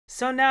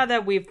So now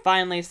that we've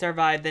finally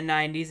survived the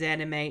 90s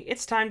anime,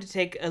 it's time to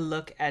take a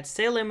look at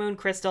Sailor Moon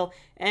Crystal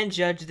and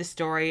judge the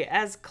story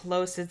as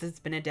close as it's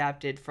been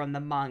adapted from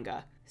the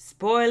manga.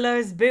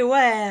 Spoilers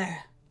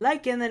beware!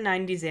 Like in the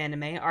 90s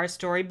anime, our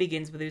story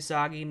begins with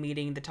Usagi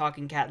meeting the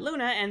talking cat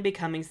Luna and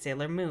becoming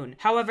Sailor Moon.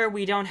 However,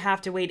 we don't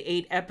have to wait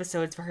 8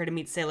 episodes for her to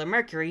meet Sailor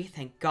Mercury,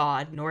 thank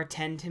God, nor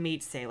 10 to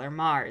meet Sailor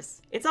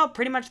Mars. It's all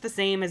pretty much the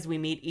same as we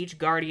meet each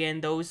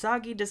Guardian, though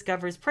Usagi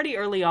discovers pretty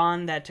early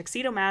on that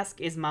Tuxedo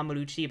Mask is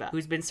Mamoru Chiba,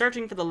 who's been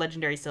searching for the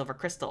legendary Silver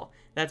Crystal.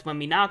 That's when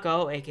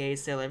Minako, aka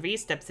Sailor V,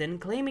 steps in,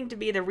 claiming to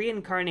be the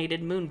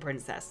reincarnated Moon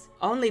Princess.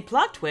 Only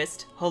plot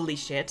twist, holy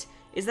shit,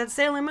 is that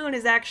Sailor Moon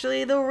is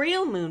actually the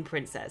real Moon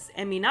Princess,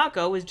 and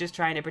Minako was just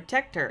trying to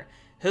protect her.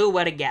 Who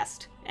would have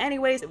guessed?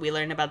 Anyways, we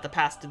learn about the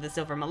past of the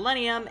Silver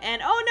Millennium,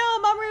 and oh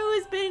no, Mamoru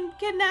has been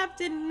kidnapped,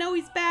 and no,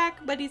 he's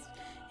back, but he's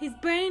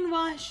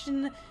brainwashed,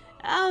 and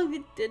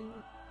oh,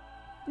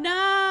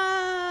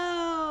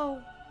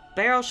 no!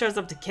 Beryl shows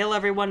up to kill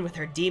everyone with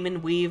her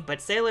demon weave, but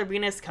Sailor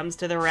Venus comes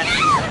to the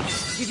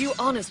rescue. Did you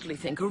honestly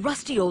think a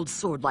rusty old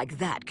sword like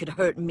that could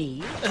hurt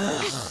me?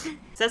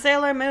 So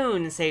Sailor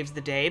Moon saves the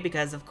day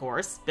because, of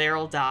course,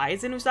 Beryl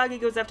dies and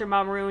Usagi goes after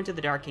Mamoru into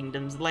the Dark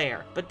Kingdom's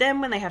lair. But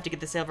then when they have to get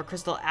the Silver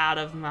Crystal out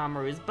of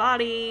Mamoru's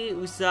body,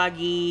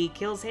 Usagi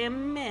kills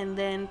him and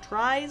then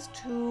tries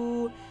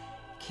to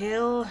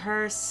kill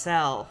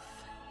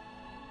herself.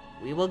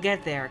 We will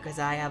get there because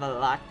I have a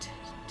lot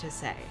to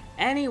say.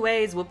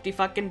 Anyways,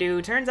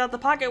 whoop-de-fucking-do, turns out the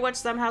Pocket Witch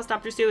somehow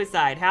stopped her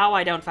suicide. How?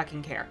 I don't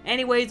fucking care.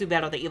 Anyways, we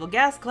battle the evil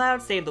gas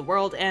cloud, save the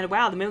world, and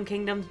wow, the Moon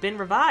Kingdom's been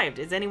revived.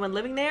 Is anyone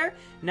living there?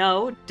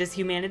 No. Does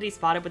humanity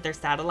spot it with their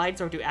satellites,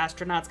 or do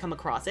astronauts come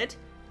across it?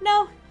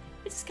 No.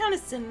 It's just kind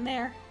of sitting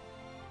there.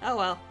 Oh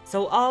well.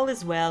 So all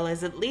is well,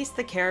 as at least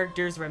the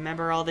characters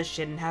remember all this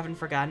shit and haven't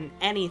forgotten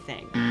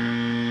anything.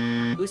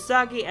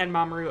 Usagi and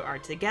Mamoru are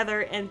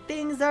together, and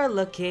things are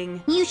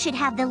looking... You should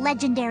have the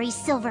legendary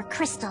Silver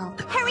Crystal.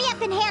 Hurry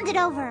up and hand it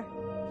over!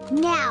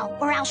 Now,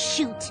 or I'll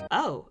shoot!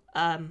 Oh,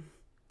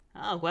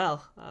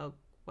 well,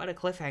 what a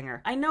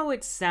cliffhanger. I know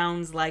it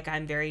sounds like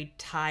I'm very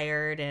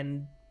tired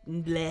and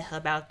bleh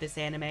about this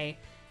anime,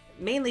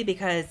 mainly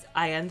because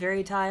I am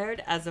very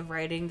tired as of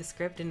writing the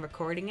script and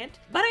recording it,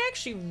 but I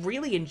actually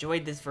really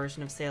enjoyed this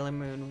version of Sailor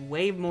Moon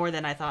way more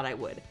than I thought I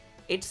would.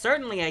 It's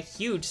certainly a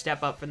huge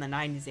step up from the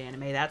 90s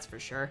anime, that's for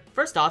sure.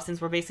 First off,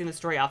 since we're basing the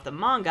story off the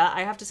manga,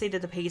 I have to say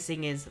that the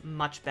pacing is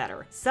much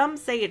better. Some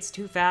say it's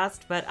too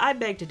fast, but I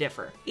beg to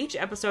differ. Each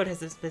episode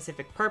has a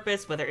specific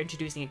purpose, whether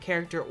introducing a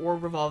character or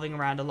revolving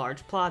around a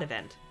large plot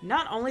event.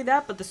 Not only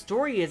that, but the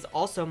story is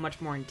also much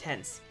more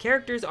intense.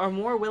 Characters are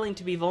more willing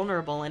to be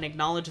vulnerable and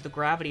acknowledge the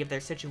gravity of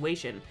their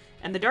situation,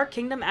 and the Dark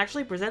Kingdom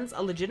actually presents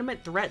a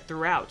legitimate threat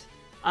throughout.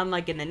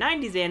 Unlike in the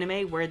 90s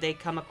anime, where they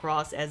come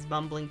across as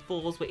bumbling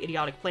fools with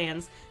idiotic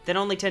plans that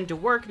only tend to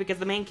work because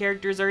the main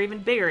characters are even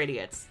bigger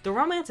idiots. The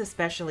romance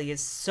especially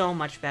is so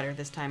much better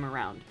this time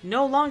around.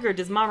 No longer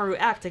does Mamoru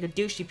act like a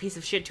douchey piece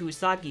of shit to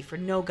Usagi for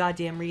no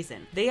goddamn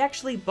reason. They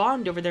actually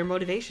bond over their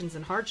motivations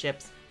and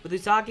hardships, with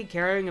Usagi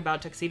caring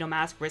about Tuxedo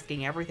Mask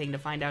risking everything to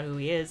find out who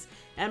he is,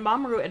 and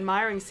Mamoru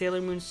admiring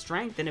Sailor Moon's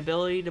strength and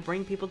ability to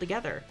bring people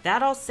together.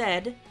 That all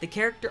said, the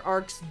character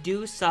arcs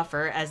do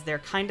suffer as they're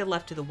kinda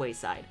left to the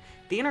wayside.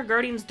 The Inner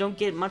Guardians don't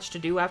get much to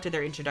do after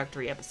their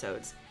introductory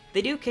episodes.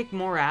 They do kick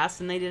more ass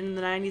than they did in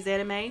the 90s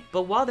anime,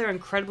 but while their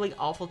incredibly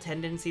awful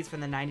tendencies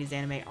from the 90s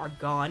anime are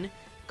gone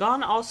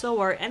also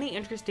are any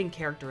interesting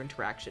character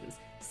interactions,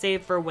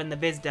 save for when the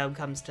Vizdub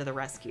comes to the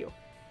rescue.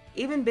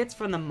 Even bits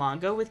from the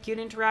manga with cute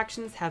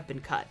interactions have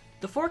been cut.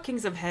 The Four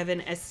Kings of Heaven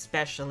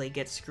especially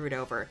get screwed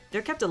over.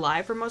 They're kept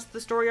alive for most of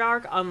the story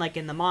arc, unlike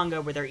in the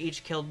manga where they're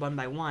each killed one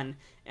by one,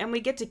 and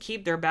we get to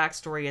keep their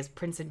backstory as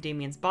Prince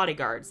Endymion's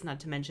bodyguards, not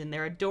to mention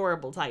their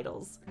adorable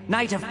titles.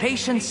 Knight of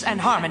Patience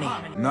and Harmony.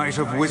 Knight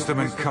of Wisdom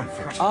and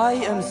Comfort. I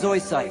am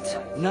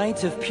Zoisite,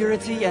 Knight of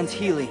Purity and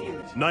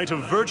Healing. Knight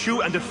of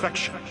Virtue and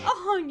Affection.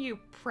 Oh, you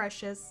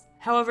precious.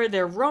 However,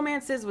 their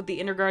romances with the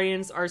Inner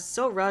Guardians are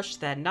so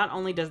rushed that not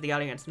only does the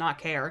audience not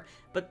care,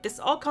 but this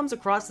all comes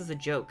across as a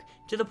joke,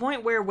 to the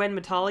point where when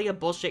Metalia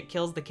bullshit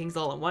kills the kings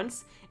all at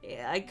once,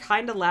 I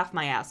kinda laugh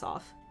my ass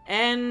off.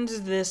 And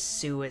the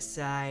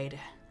suicide.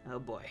 Oh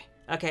boy.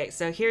 Okay,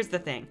 so here's the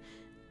thing.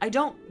 I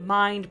don't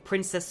mind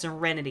Princess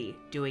Serenity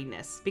doing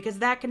this, because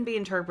that can be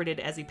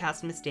interpreted as a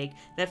past mistake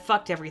that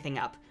fucked everything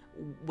up,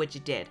 which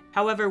it did.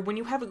 However, when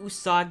you have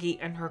Usagi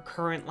in her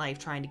current life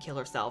trying to kill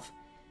herself,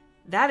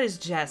 that is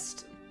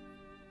just...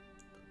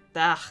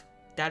 that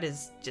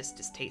is just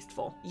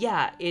distasteful.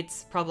 Yeah,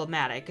 it's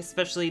problematic,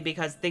 especially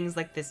because things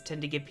like this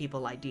tend to give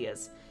people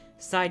ideas.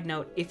 Side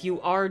note, if you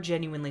are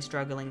genuinely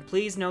struggling,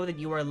 please know that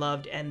you are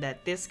loved and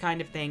that this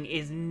kind of thing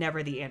is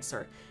never the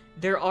answer.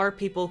 There are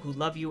people who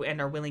love you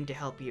and are willing to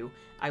help you.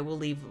 I will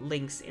leave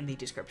links in the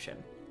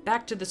description.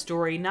 Back to the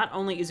story, not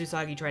only is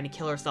Usagi trying to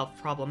kill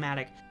herself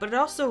problematic, but it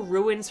also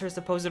ruins her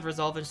supposed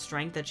resolve and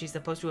strength that she's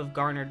supposed to have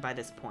garnered by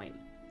this point.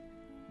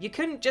 You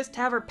couldn't just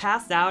have her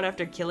pass out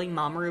after killing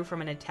Mamoru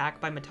from an attack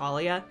by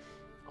Metalia?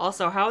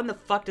 Also, how in the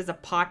fuck does a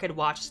pocket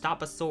watch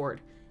stop a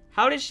sword?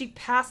 How did she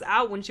pass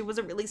out when she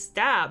wasn't really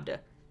stabbed?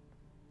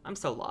 I'm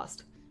so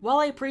lost. While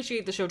I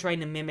appreciate the show trying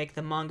to mimic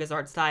the manga's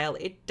art style,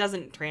 it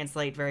doesn't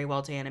translate very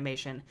well to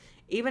animation.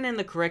 Even in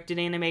the corrected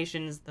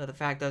animations, though the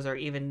fact those are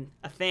even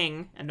a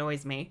thing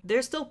annoys me,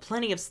 there's still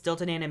plenty of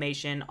stilted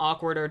animation,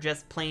 awkward or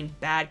just plain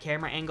bad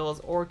camera angles,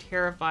 or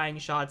terrifying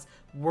shots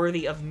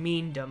worthy of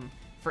meandom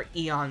for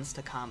eons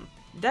to come.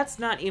 That's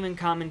not even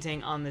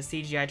commenting on the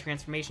CGI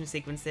transformation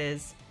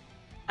sequences.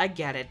 I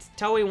get it,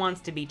 Toei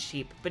wants to be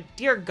cheap, but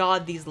dear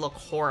god, these look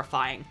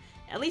horrifying.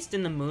 At least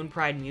in the Moon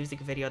Pride music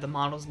video, the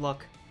models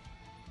look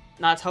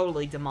not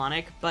totally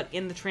demonic, but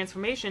in the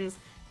transformations,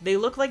 they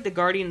look like the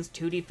Guardians'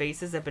 2D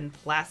faces have been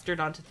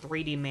plastered onto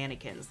 3D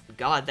mannequins.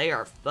 God, they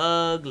are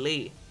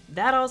fugly.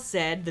 That all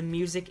said, the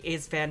music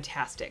is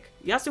fantastic.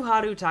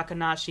 Yasuharu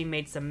Takanashi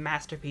made some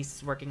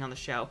masterpieces working on the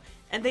show,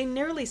 and they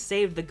nearly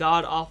saved the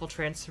god-awful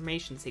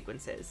transformation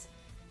sequences.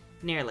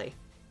 Nearly.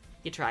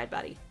 You tried,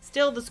 buddy.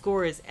 Still, the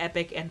score is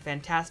epic and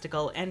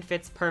fantastical and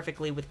fits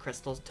perfectly with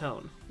Crystal's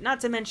tone.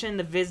 Not to mention,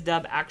 the Viz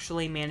dub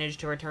actually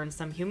managed to return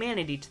some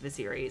humanity to the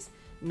series.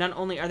 Not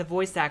only are the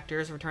voice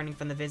actors returning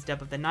from the Viz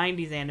dub of the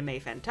 90s anime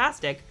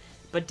fantastic,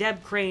 but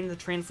Deb Crane, the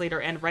translator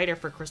and writer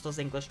for Crystal's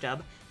English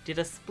dub, did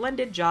a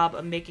splendid job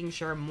of making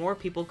sure more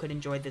people could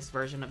enjoy this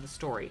version of the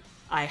story.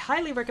 I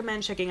highly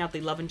recommend checking out the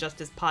Love and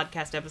Justice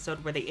podcast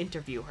episode where they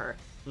interview her,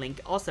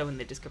 link also in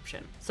the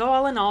description. So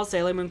all in all,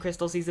 Sailor Moon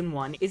Crystal Season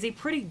 1 is a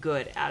pretty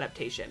good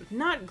adaptation.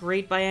 Not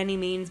great by any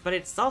means, but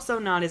it's also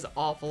not as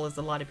awful as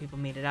a lot of people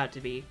made it out to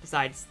be,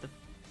 besides the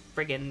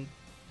friggin'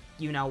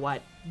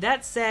 you-know-what.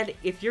 That said,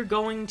 if you're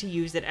going to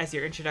use it as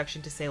your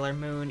introduction to Sailor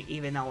Moon,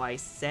 even though I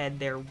said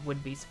there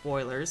would be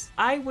spoilers,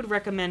 I would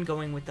recommend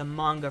going with the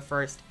manga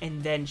first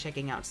and then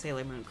checking out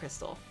Sailor Moon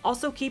Crystal.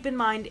 Also keep in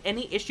mind,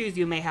 any issues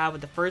you may have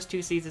with the first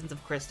 2 seasons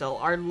of Crystal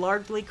are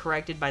largely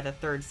corrected by the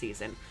 3rd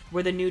season,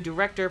 where the new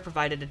director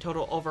provided a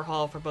total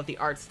overhaul for both the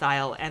art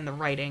style and the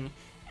writing,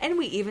 and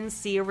we even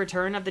see a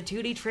return of the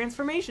 2D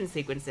transformation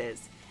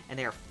sequences, and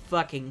they are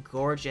fucking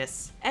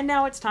gorgeous. And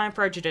now it's time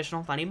for our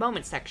traditional funny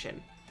moments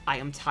section. I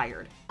am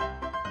tired.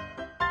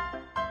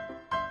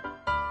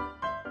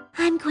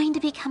 I'm going to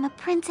become a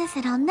princess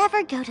and I'll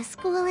never go to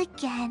school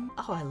again.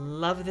 Oh, I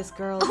love this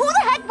girl. Who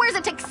the heck wears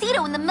a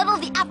tuxedo in the middle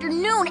of the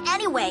afternoon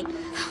anyway?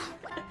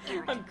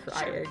 I'm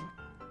crying.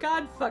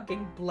 God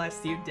fucking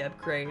bless you, Deb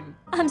Crane.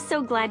 I'm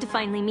so glad to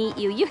finally meet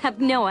you. You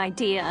have no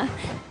idea.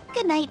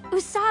 Good night.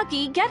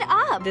 Usagi, get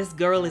up! This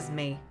girl is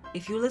me.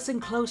 If you listen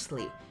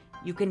closely,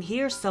 you can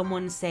hear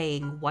someone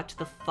saying, "What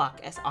the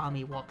fuck," as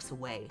Ami walks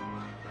away.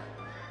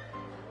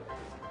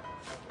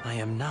 I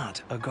am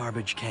not a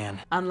garbage can.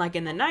 Unlike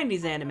in the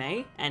 90s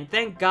anime, and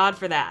thank God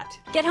for that.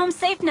 Get home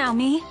safe now,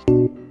 me.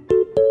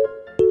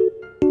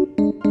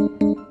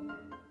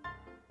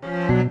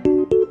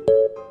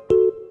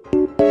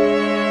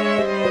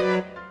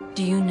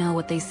 Do you know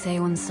what they say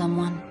when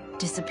someone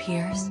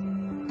disappears?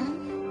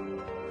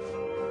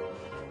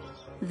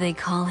 They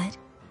call it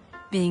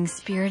being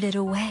spirited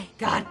away.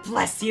 God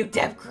bless you,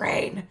 Deb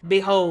Crane.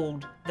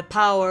 Behold, the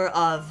power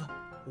of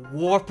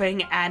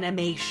warping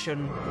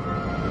animation.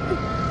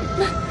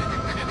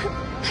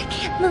 I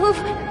can't move.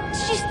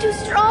 She's too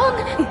strong.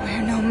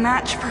 We're no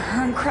match for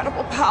her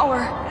incredible power.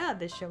 God,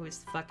 this show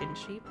is fucking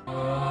cheap.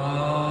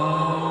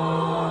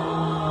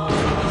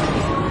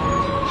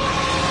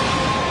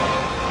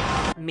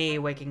 Me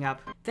waking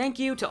up. Thank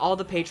you to all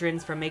the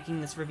patrons for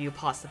making this review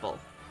possible.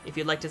 If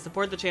you'd like to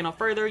support the channel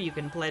further, you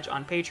can pledge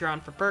on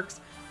Patreon for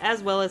perks,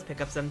 as well as pick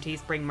up some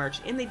Teespring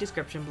merch in the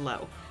description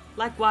below.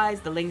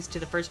 Likewise, the links to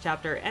the first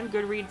chapter and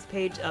Goodreads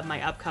page of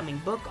my upcoming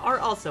book are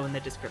also in the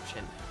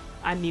description.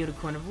 I'm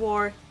Unicorn of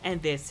War,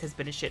 and this has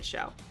been a shit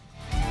show.